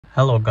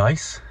Hello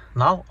guys,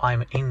 now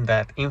I'm in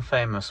that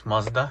infamous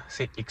Mazda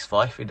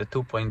CX5 with the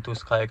 2.2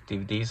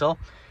 Skyactiv diesel,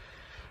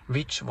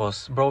 which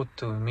was brought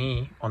to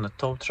me on a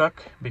tow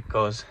truck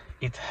because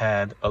it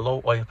had a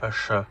low oil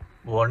pressure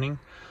warning.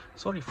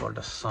 Sorry for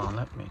the sun,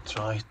 let me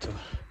try to...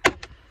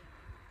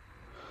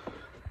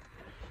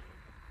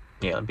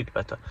 Yeah, a bit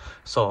better.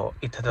 So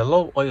it had a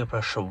low oil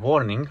pressure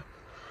warning,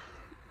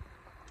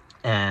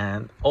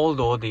 and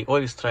although the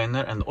oil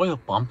strainer and oil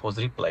pump was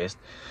replaced,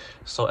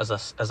 so as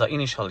I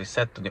initially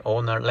said to the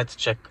owner, let's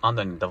check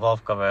underneath the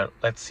valve cover,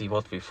 let's see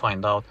what we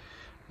find out.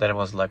 There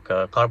was like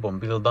a carbon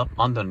buildup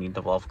underneath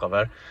the valve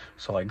cover,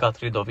 so I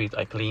got rid of it,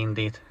 I cleaned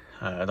it,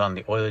 done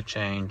the oil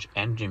change,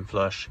 engine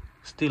flush,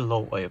 still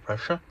low oil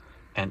pressure,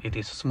 and it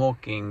is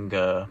smoking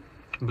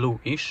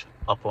bluish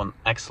upon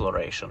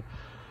acceleration.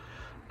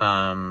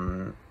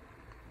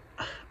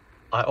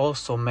 I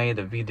also made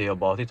a video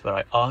about it where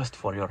I asked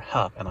for your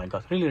help, and I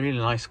got really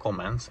nice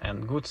comments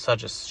and good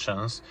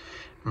suggestions.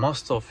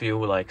 Most of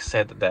you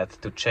said that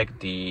to check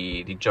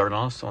the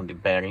journals on the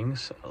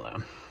bearings,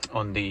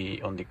 on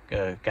the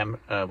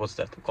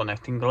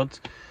connecting rods,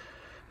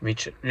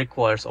 which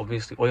requires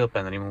obviously oil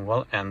pan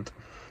removal, and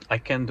I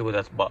can do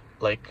that, but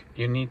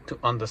you need to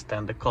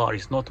understand the car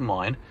is not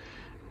mine,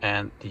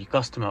 and the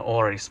customer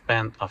already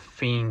spent, I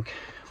think,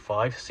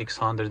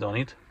 500-600 on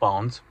it,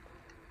 pounds,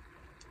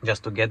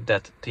 just to get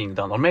that thing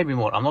done, or maybe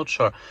more, I'm not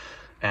sure.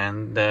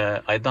 And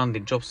I done the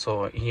job,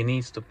 so he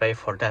needs to pay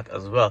for that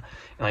as well,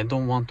 and I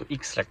don't want to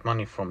extract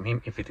money from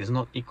him if it is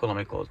not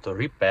economical to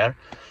repair.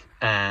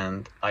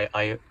 And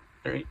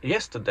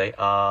yesterday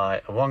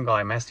one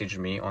guy messaged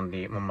me on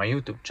my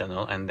YouTube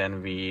channel, and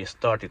then we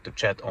started to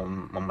chat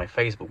on my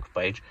Facebook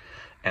page,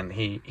 and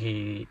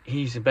he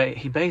is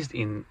based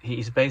in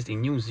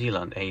New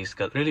Zealand, and he's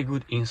got really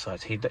good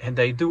insights.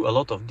 They do a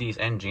lot of these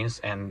engines,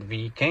 and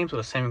we came to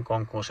the same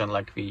conclusion,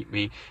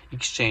 we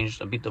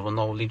exchanged a bit of a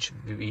knowledge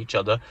with each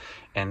other,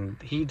 and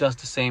he does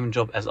the same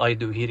job as I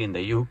do here in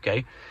the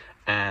UK,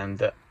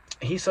 and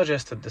he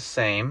suggested the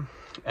same,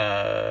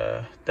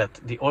 that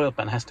the oil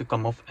pan has to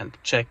come off and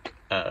check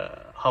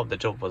how the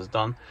job was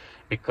done,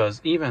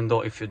 because even though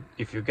if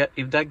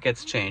that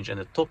gets changed and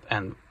the top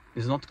end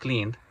is not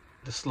cleaned,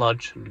 the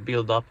sludge, the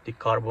build up, the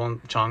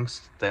carbon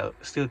chunks, they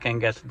still can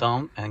get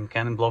down and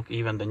can block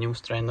even the new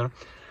strainer.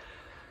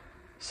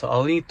 So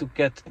I'll need to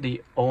get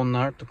the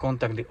owner, to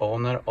contact the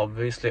owner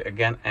obviously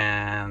again,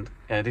 and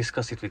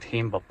discuss it with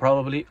him. But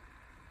probably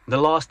the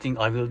last thing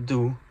I will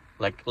do,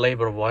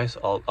 labor wise,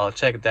 I'll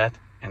check that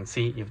and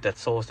see if that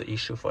solves the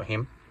issue for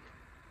him.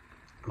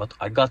 But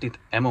I got it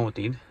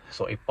MOT'd,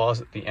 so it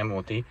passed the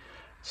MOT.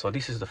 So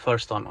this is the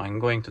first time I'm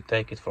going to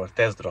take it for a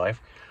test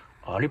drive.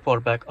 I'll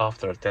report back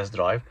after a test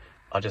drive.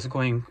 I'm just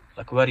going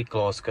very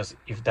close, because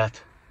if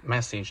that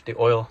message, the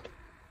oil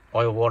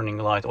warning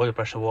light, oil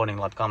pressure warning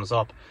light comes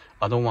up,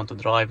 I don't want to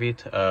drive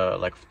it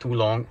too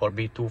long or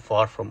be too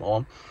far from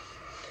home.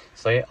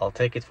 So yeah, I'll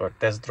take it for a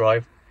test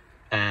drive.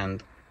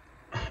 And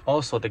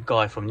also the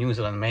guy from New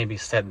Zealand maybe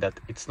said that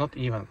it's not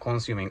even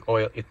consuming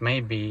oil, it may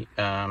be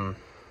the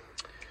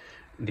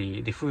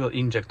fuel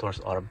injectors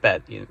are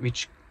bad,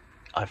 which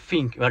I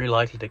think very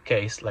likely the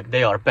case,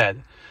 they are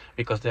bad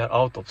because they are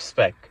out of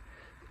spec.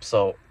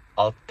 So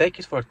I'll take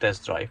it for a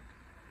test drive,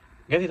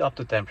 get it up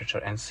to temperature,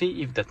 and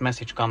see if that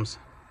message comes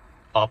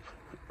up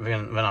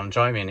when I'm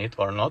driving it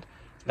or not.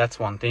 That's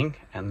one thing.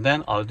 And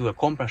then I'll do a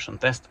compression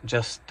test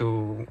just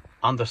to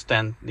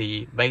understand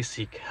the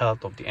basic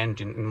health of the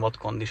engine, in what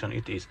condition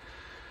it is.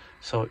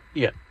 So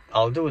yeah,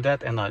 I'll do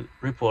that and I'll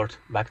report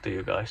back to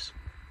you guys.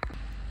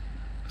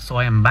 So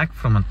I am back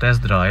from a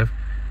test drive,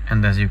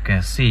 and as you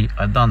can see,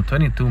 I've done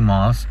 22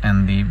 miles,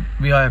 and the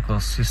vehicle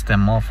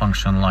system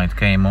malfunction light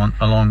came on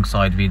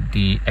alongside with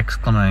the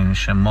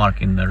exclamation mark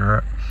in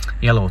the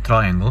yellow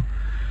triangle.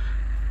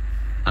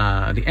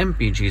 The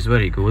MPG is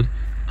very good,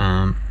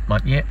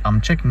 but yeah,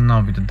 I'm checking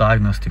now with the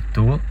diagnostic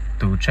tool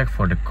to check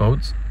for the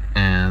codes,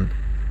 and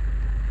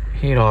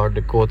here are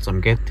the codes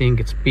I'm getting.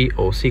 It's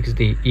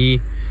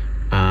P06DE,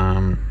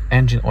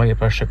 engine oil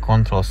pressure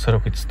control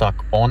circuit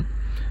stuck on.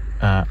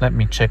 Let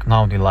me check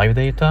now the live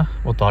data.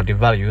 What are the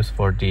values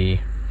for the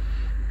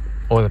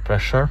oil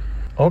pressure?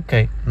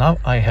 Okay, now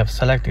I have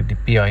selected the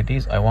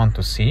PIDs I want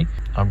to see.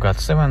 I've got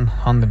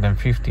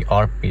 750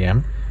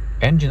 RPM,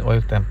 engine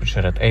oil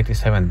temperature at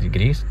 87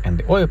 degrees, and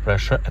the oil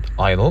pressure at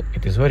idle,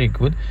 it is very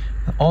good.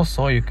 And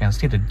also you can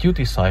see the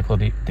duty cycle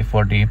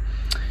for the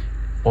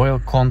oil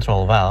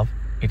control valve.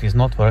 It is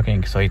not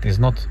working, so it is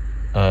not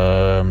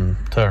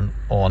turned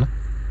on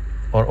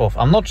or off.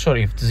 I'm not sure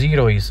if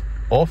 0 is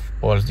off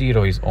or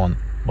 0 is on,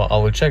 but I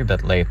will check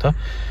that later.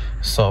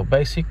 So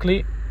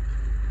basically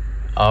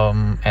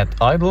at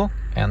idle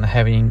and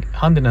having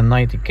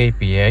 190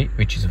 kPa,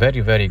 which is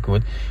very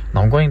good.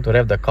 Now I'm going to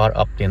rev the car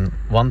up in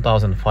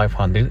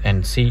 1500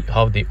 and see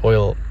how the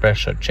oil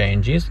pressure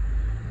changes.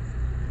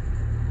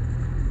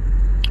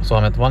 So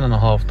I'm at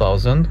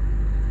 1500,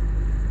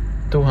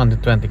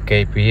 220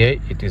 kPa,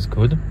 it is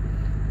good.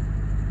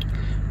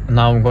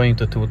 Now I'm going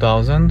to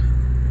 2000,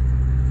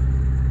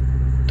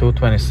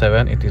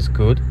 227, it is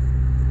good.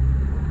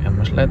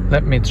 And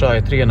let me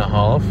try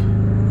 3.5.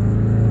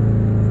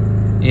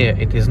 Yeah,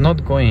 it is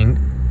not going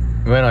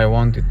where I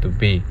want it to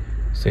be.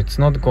 So it's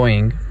not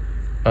going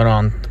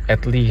around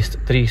at least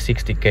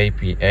 360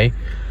 kPa.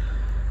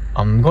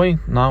 I'm going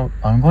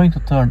to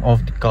turn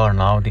off the car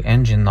now, the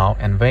engine now,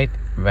 and wait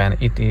when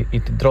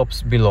it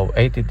drops below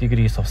 80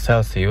 degrees of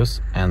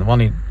Celsius. And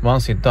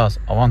once it does,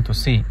 I want to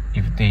see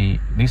if the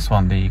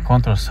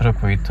control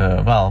circuit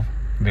valve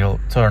will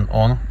turn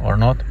on or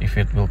not, if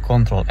it will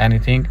control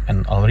anything,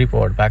 and I'll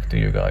report back to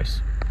you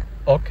guys.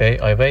 Okay,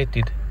 I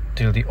waited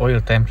till the oil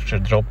temperature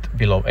dropped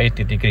below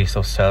 80 degrees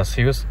of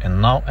Celsius,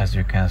 and now, as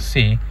you can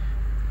see,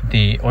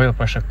 the oil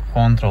pressure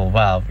control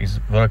valve is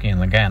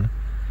working again.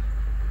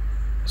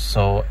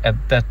 So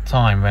at that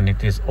time, when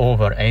it is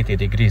over 80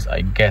 degrees,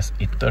 I guess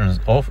it turns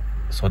off,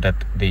 so that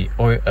the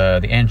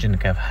engine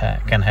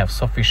can have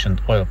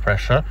sufficient oil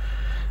pressure.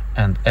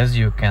 And as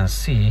you can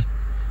see,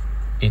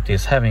 it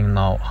is having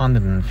now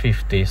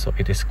 150, so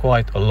it is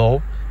quite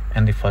low.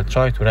 And if I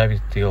try to rev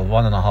it till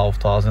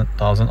 1,500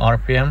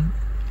 RPM,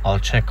 I'll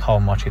check how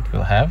much it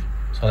will have.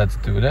 So let's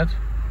do that.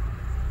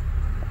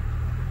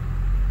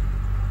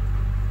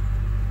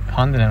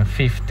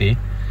 150,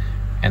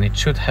 and it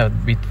should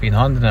have between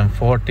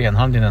 140 and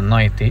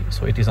 190,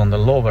 so it is on the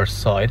lower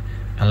side.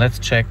 And let's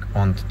check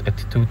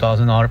at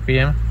 2,000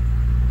 RPM.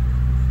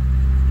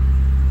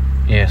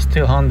 Yeah,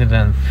 still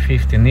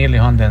 150, nearly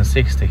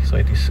 160, so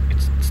it's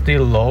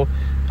still low.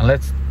 And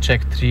let's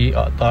check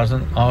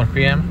 3,000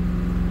 RPM.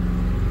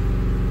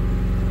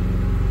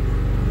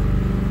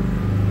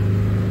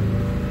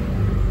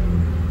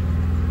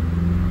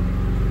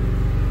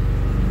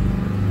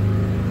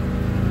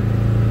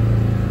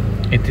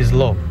 It is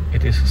low.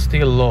 It is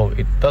still low.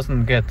 It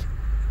doesn't get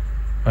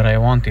where I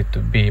want it to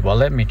be, but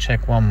let me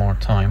check one more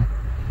time.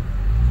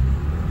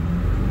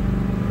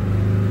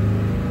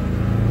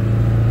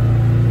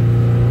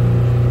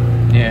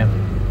 Yeah,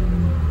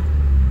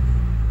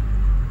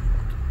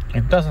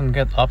 it doesn't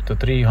get up to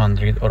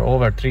 300 or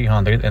over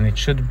 300, and it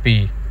should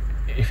be,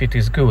 if it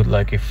is good,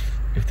 like if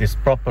it is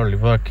properly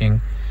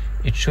working,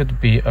 it should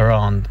be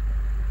around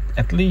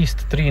at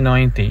least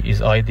 390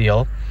 is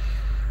ideal.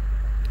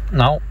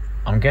 Now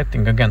I'm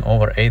getting again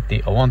over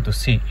 80. I want to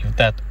see if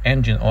that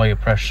engine oil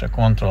pressure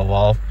control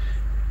valve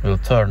will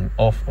turn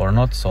off or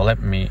not. So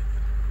let me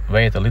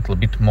wait a little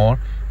bit more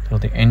till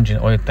the engine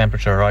oil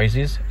temperature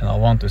rises, and I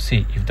want to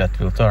see if that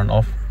will turn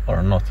off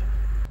or not.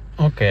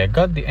 Okay, I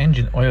got the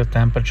engine oil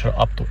temperature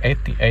up to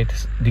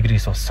 88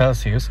 degrees of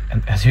Celsius,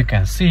 and as you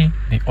can see,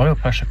 the oil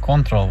pressure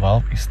control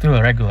valve is still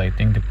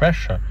regulating the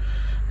pressure.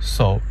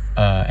 So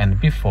and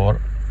before,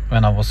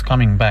 when I was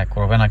coming back,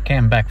 or when I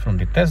came back from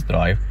the test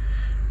drive,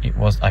 it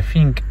was, I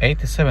think,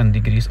 87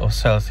 degrees of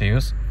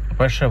Celsius. The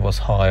pressure was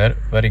higher,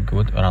 very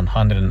good, around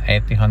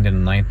 180,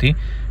 190,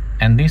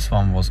 and this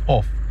one was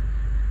off.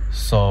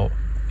 So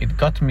it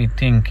got me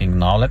thinking.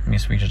 Now let me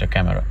switch the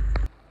camera.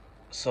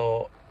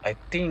 So I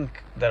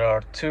think there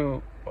are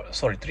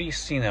three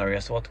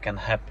scenarios what can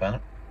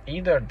happen.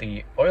 Either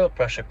the oil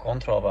pressure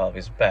control valve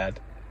is bad,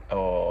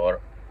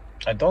 or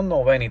I don't know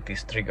when it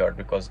is triggered,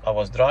 because I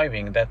was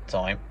driving that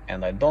time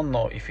and I don't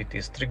know if it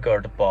is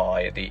triggered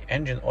by the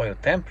engine oil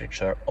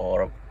temperature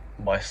or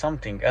by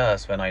something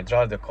else when I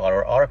drive the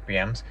car, or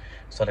RPMs,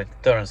 so that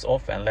it turns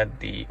off and let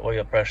the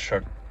oil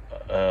pressure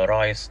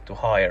rise to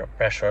higher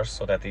pressures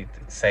so that it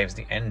saves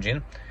the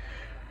engine,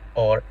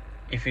 or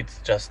if it's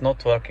just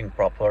not working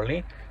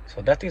properly.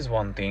 So that is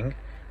one thing.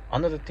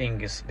 Another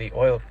thing is the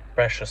oil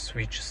pressure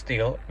switch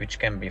still, which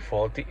can be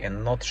faulty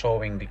and not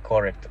showing the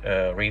correct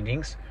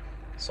readings.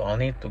 So I'll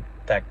need to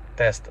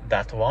test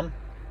that one,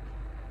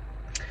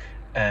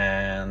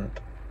 and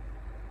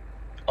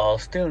I'll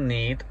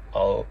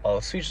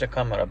switch the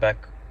camera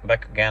back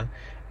again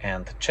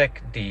and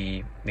check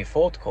the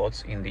fault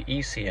codes in the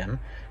ECM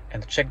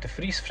and check the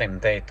freeze frame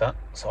data.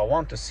 So I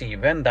want to see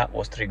when that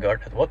was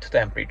triggered, at what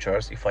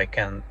temperatures, if I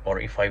can, or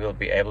if I will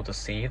be able to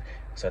see it.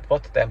 So at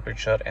what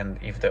temperature, and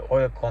if the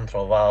oil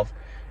control valve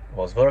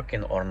was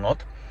working or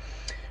not.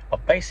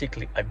 But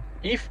basically,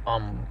 if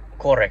I'm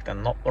correct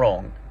and not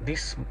wrong,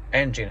 this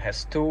engine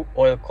has two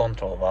oil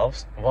control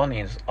valves. One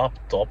is up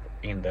top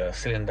in the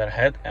cylinder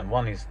head, and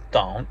one is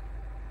down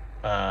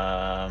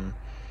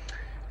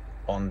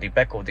on the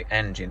back of the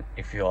engine,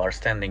 if you are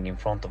standing in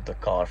front of the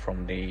car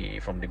from the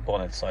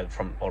bonnet side,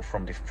 from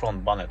the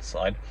front bonnet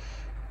side.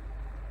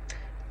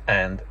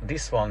 And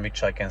this one,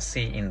 which I can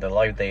see in the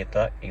live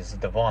data, is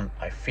the one,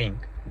 I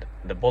think,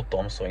 the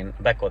bottom, so in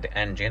back of the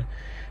engine,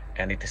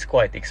 and it is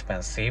quite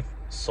expensive.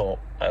 So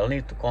I'll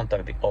need to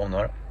contact the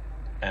owner,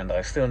 and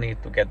I still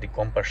need to get the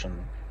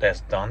compression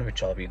test done,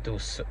 which I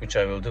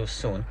will do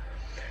soon.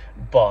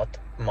 But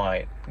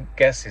my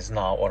guess is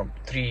now, or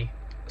three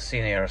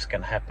scenarios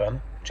can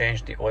happen.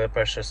 Change the oil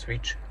pressure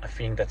switch, I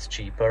think that's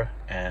cheaper,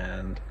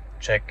 and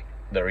check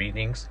the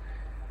readings,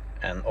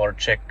 or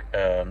check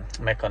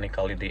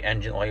mechanically the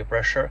engine oil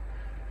pressure,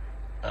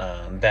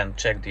 then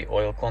check the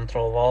oil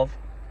control valve.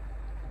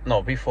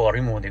 No, before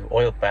remove the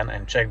oil pan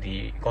and check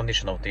the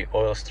condition of the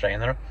oil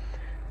strainer,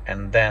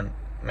 and then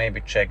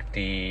maybe check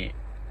the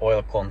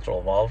oil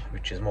control valve,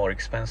 which is more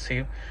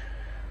expensive.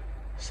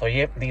 So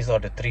yeah, these are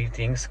the three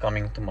things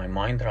coming to my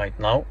mind right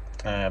now.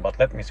 But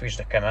let me switch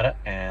the camera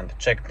and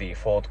check the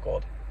fault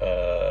code,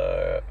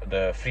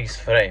 the freeze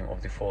frame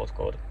of the fault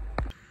code.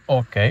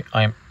 Okay,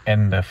 I'm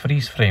in the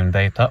freeze frame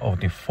data of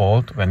the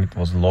fault when it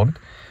was logged.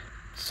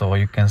 So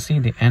you can see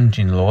the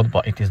engine load,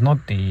 but it is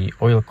not the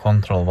oil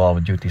control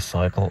valve duty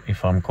cycle,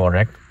 if I'm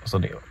correct. So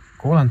the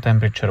coolant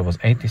temperature was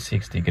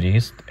 86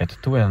 degrees at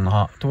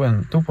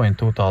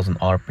 2.2 thousand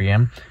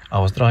RPM. I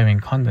was driving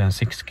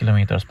 106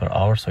 kilometers per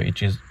hour, so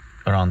it is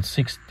around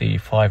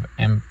 65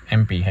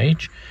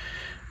 mph.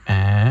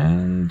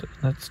 And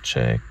let's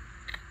check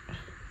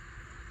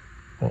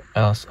what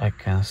else I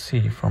can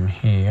see from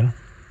here.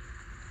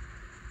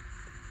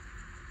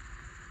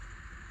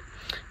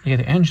 Yeah,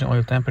 the engine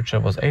oil temperature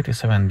was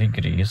 87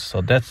 degrees,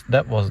 so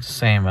that was the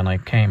same when I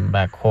came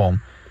back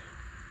home.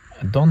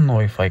 I don't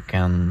know if I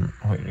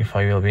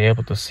will be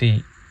able to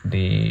see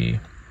the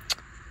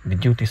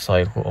duty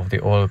cycle of the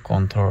oil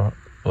control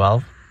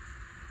valve.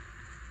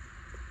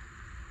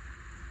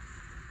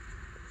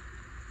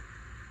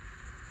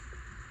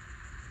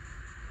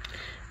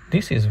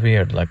 This is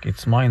weird, like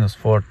it's minus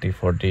 40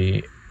 for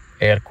the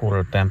air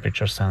cooler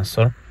temperature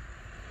sensor.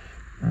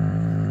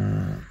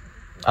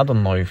 I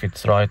don't know if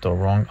it's right or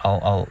wrong.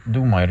 I'll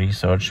do my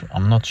research.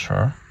 I'm not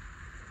sure.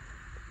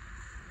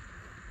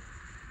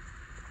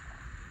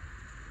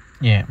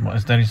 Yeah,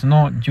 but there is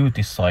no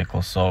duty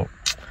cycle, so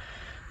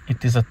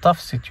it is a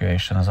tough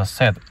situation. As I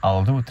said,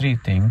 I'll do 3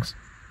 things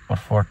or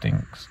 4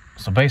 things.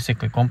 So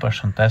basically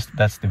compression test,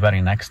 that's the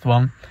very next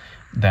one.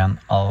 Then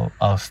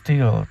I'll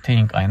still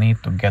think I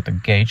need to get a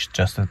gauge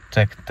just to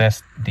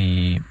test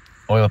the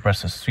oil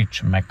pressure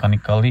switch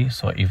mechanically.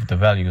 So if the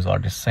values are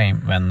the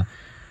same when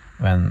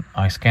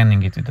I'm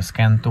scanning it with the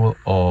scan tool,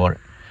 or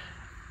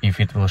if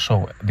it will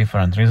show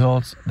different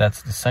results.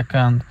 That's the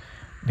second.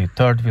 The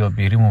third will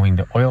be removing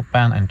the oil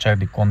pan and check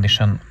the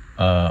condition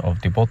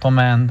of the bottom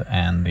end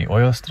and the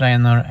oil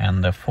strainer.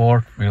 And the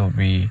fourth will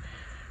be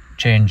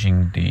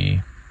changing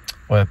the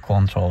oil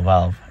control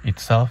valve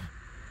itself.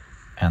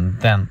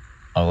 And then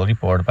I will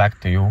report back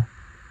to you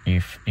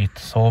if it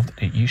solved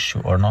the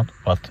issue or not.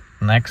 But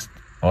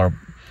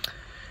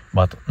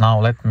now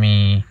let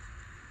me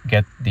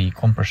get the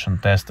compression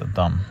test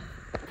done.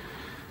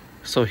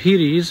 So here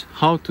is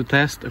how to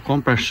test a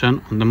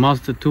compression on the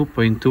Mazda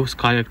 2.2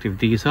 Skyactiv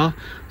diesel.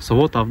 So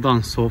what I've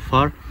done so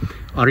far,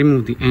 I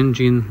removed the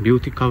engine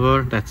beauty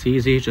cover. That's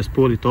easy, just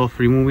pull it off,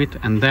 remove it,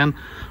 and then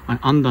I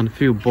undone a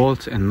few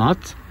bolts and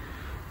nuts.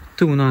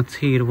 2 nuts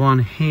here, one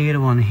here,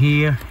 one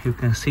here. You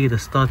can see the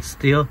studs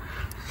still.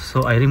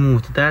 So I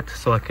removed that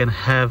so I can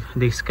have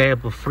this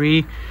cable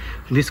free.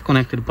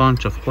 Disconnected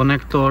bunch of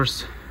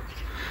connectors.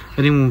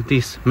 Remove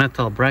this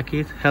metal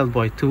bracket held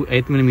by 2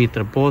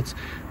 8mm bolts.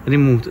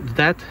 Removed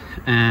that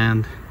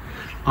and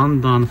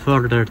undone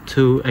further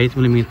 2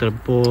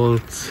 8mm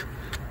bolts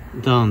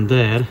down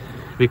there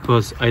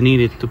because I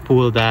needed to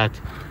pull that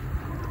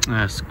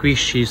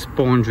squishy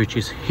sponge which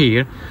is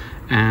here.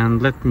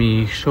 And let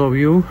me show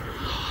you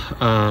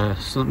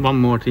one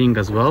more thing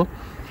as well.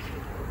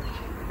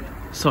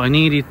 So I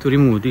needed to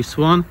remove this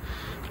one,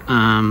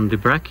 the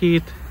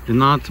bracket, the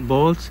nuts,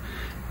 bolts,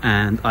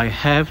 and I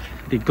have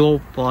the glow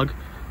plug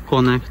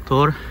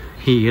connector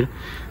here.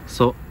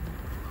 So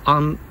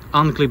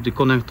unclip the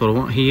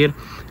connector here,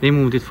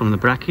 removed it from the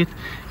bracket.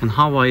 And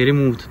how I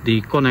removed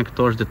the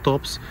connectors, the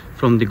tops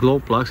from the glow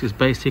plugs, is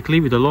basically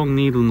with a long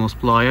needle nose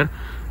plier.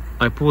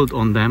 I pulled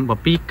on them,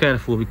 but be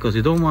careful because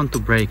you don't want to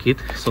break it.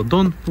 So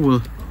don't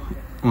pull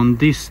on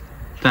this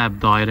tab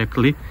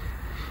directly,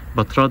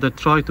 but rather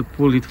try to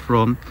pull it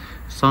from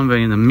somewhere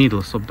in the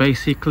middle. So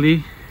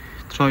basically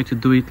try to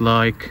do it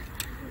like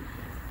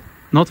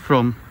not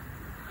from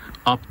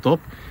up top,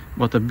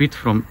 but a bit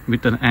from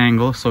with an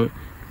angle. So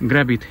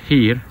grab it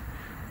here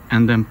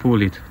and then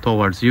pull it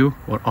towards you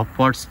or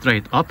upwards,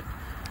 straight up.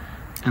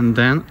 And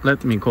then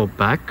let me go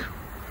back.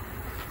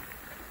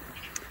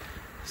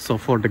 So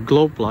for the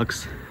glow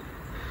plugs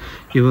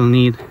you will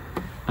need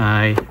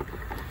a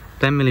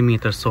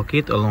 10mm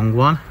socket, a long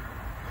one,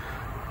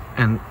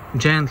 and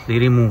gently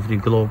remove the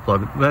glow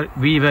plug.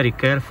 Be very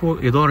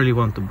careful, you don't really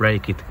want to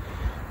break it.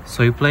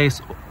 So you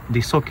place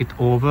the socket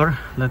over.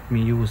 Let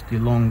me use the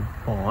long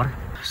bar.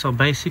 So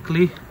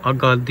basically I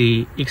got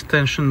the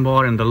extension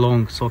bar and the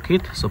long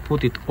socket, so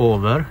put it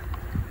over,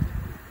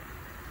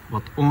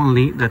 but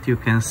only that you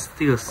can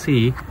still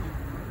see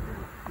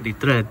the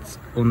threads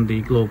on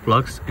the glow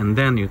plugs, and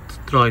then you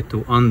try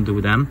to undo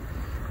them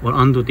or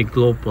undo the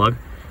glow plug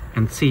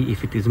and see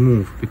if it is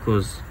moving,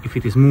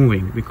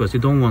 because you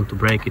don't want to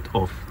break it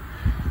off.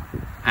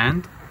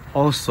 And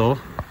also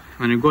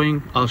when you're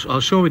going, I'll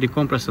show you the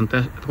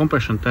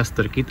compression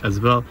tester kit as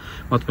well,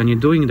 but when you're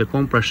doing the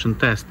compression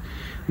test,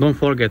 don't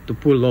forget to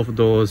pull off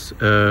those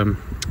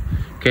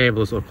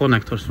cables or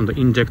connectors from the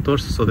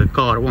injectors, so the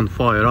car won't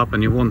fire up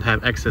and you won't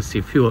have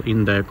excessive fuel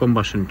in the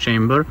combustion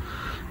chamber.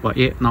 But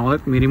yeah, now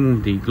let me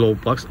remove the glow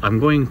plugs.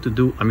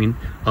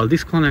 I'll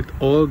disconnect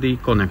all the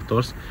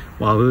connectors,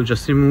 but I will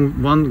just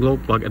remove one glow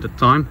plug at a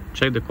time,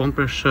 check the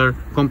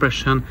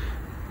compression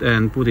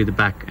and put it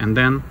back, and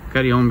then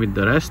carry on with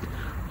the rest.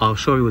 I'll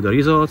show you the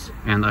results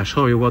and I'll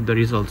show you what the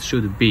results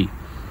should be.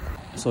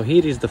 So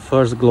here is the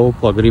first glow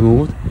plug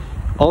removed.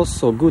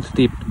 Also, good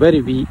tip,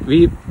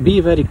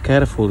 be very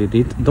careful with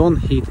it. Don't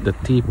hit the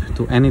tip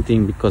to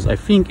anything, because I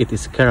think it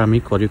is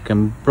ceramic, or you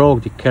can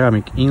break the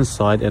ceramic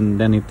inside and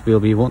then it will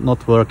be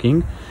not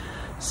working.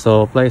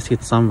 So place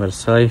it somewhere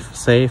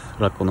safe,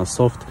 like on a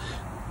soft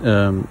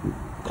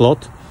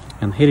cloth.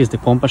 And here is the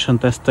compression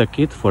tester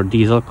kit for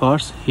diesel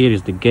cars. Here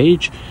is the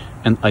gauge,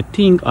 and I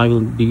think I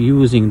will be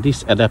using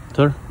this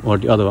adapter or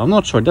the other one. I'm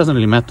not sure, it doesn't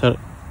really matter.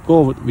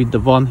 Go with the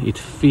one it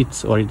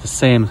fits, or it's the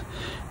same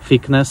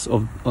thickness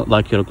of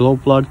like your glow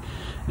plug,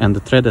 and the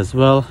thread as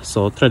well.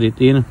 So thread it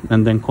in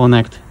and then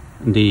connect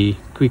the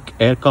quick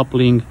air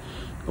coupling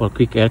or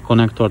quick air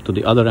connector to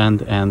the other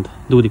end and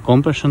do the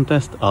compression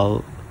test.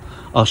 I'll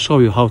show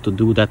you how to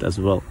do that as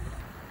well.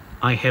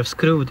 I have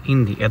screwed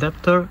in the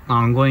adapter. Now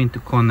I'm going to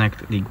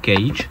connect the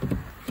gauge.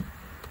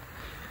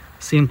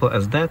 Simple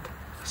as that.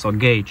 So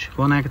gauge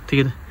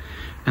connected.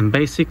 And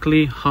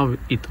basically how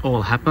it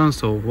all happens,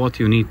 so what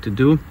you need to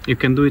do, you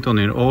can do it on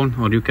your own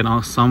or you can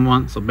ask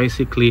someone. So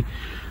basically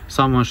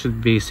someone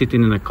should be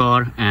sitting in the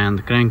car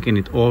and cranking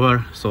it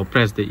over. So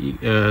press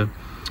the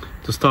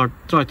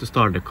try to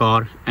start the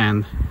car,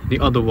 and the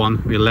other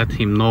one will let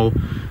him know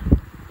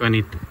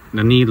when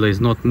the needle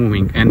is not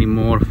moving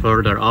anymore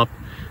further up,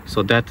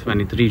 so that when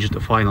it reaches the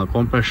final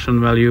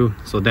compression value,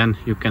 so then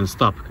you can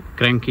stop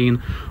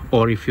cranking.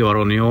 Or if you are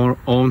on your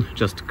own,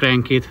 just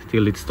crank it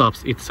till it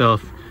stops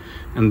itself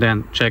and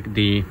then check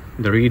the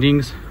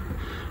readings.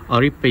 I'll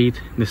repeat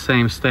the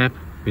same step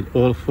with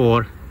all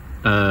 4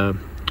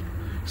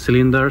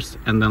 cylinders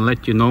and then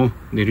let you know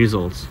the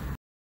results.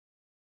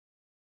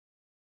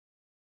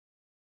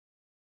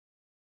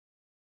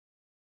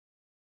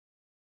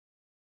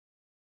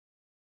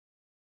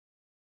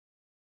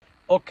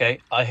 Okay,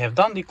 I have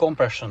done the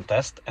compression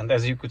test, and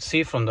as you could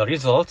see from the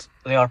results,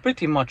 they are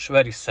pretty much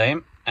very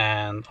same.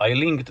 And I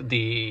linked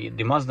the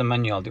Mazda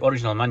manual, the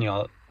original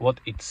manual, what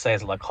it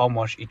says, like how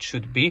much it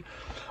should be.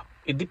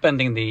 It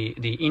depending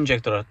the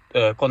injector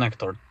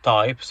connector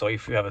type. So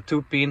if you have a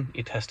 2-pin,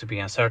 it has to be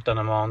a certain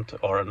amount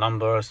or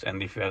numbers,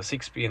 and if you have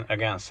 6-pin,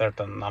 again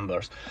certain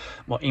numbers.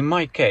 But in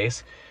my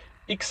case,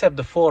 except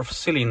the 4th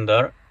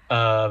cylinder,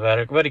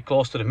 were very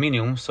close to the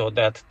minimum, so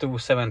that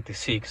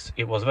 276,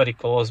 it was very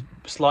close,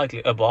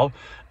 slightly above.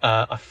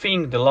 I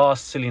think the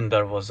last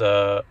cylinder was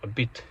a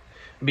bit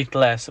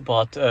less,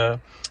 but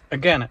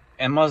again,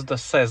 and Mazda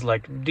says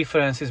like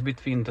differences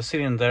between the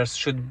cylinders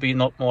should be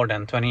not more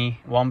than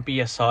 21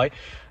 psi.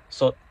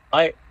 So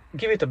I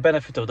give it a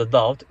benefit of the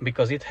doubt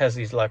because it has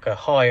is like a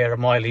higher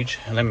mileage.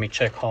 Let me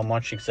check how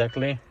much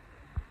exactly.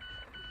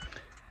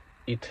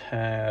 It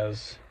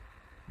has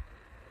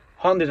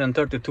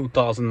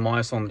 132,000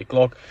 miles on the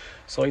clock,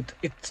 so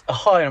it's a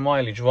higher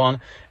mileage one,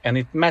 and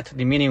it met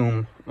the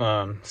minimum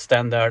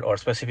standard or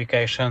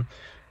specification.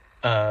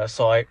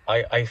 So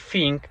I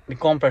think the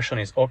compression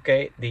is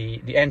okay,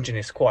 the engine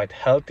is quite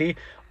healthy.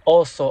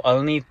 Also, I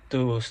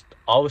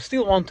will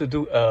still want to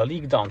do a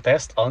leak down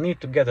test. I'll need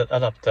to get an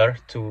adapter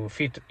to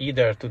fit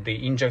either to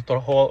the injector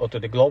hole or to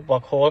the glow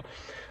plug hole.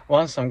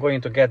 Once I'm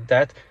going to get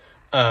that,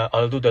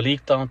 I'll do the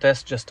leak down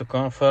test just to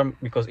confirm,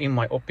 because in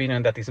my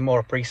opinion that is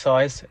more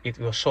precise. It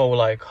will show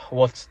like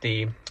what's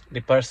the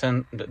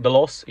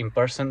loss in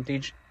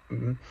percentage,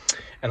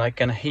 and I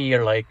can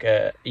hear like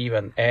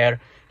even air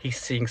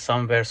hissing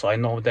somewhere, so I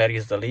know there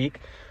is the leak.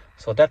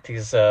 So that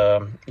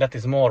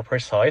is more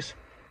precise.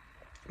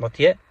 But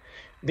yeah,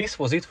 this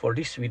was it for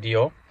this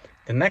video.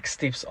 The next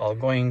steps I'm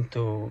going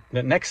to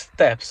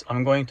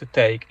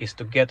take is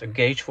to get a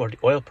gauge for the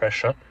oil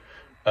pressure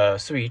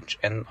switch,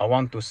 and I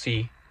want to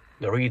see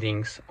the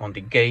readings on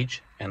the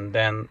gauge and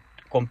then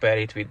compare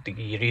it with the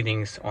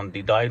readings on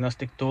the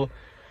diagnostic tool.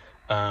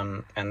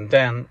 And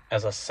then,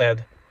 as I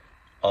said,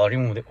 I'll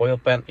remove the oil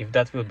pan if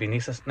that will be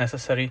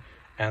necessary,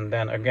 and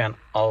then again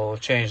I'll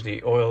change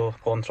the oil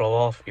control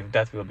off if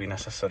that will be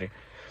necessary.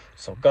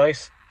 So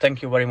guys,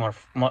 thank you very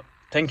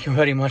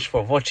much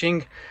for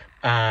watching.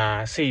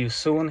 See you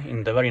soon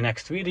in the very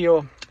next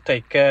video.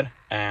 Take care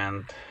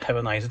and have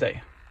a nice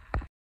day.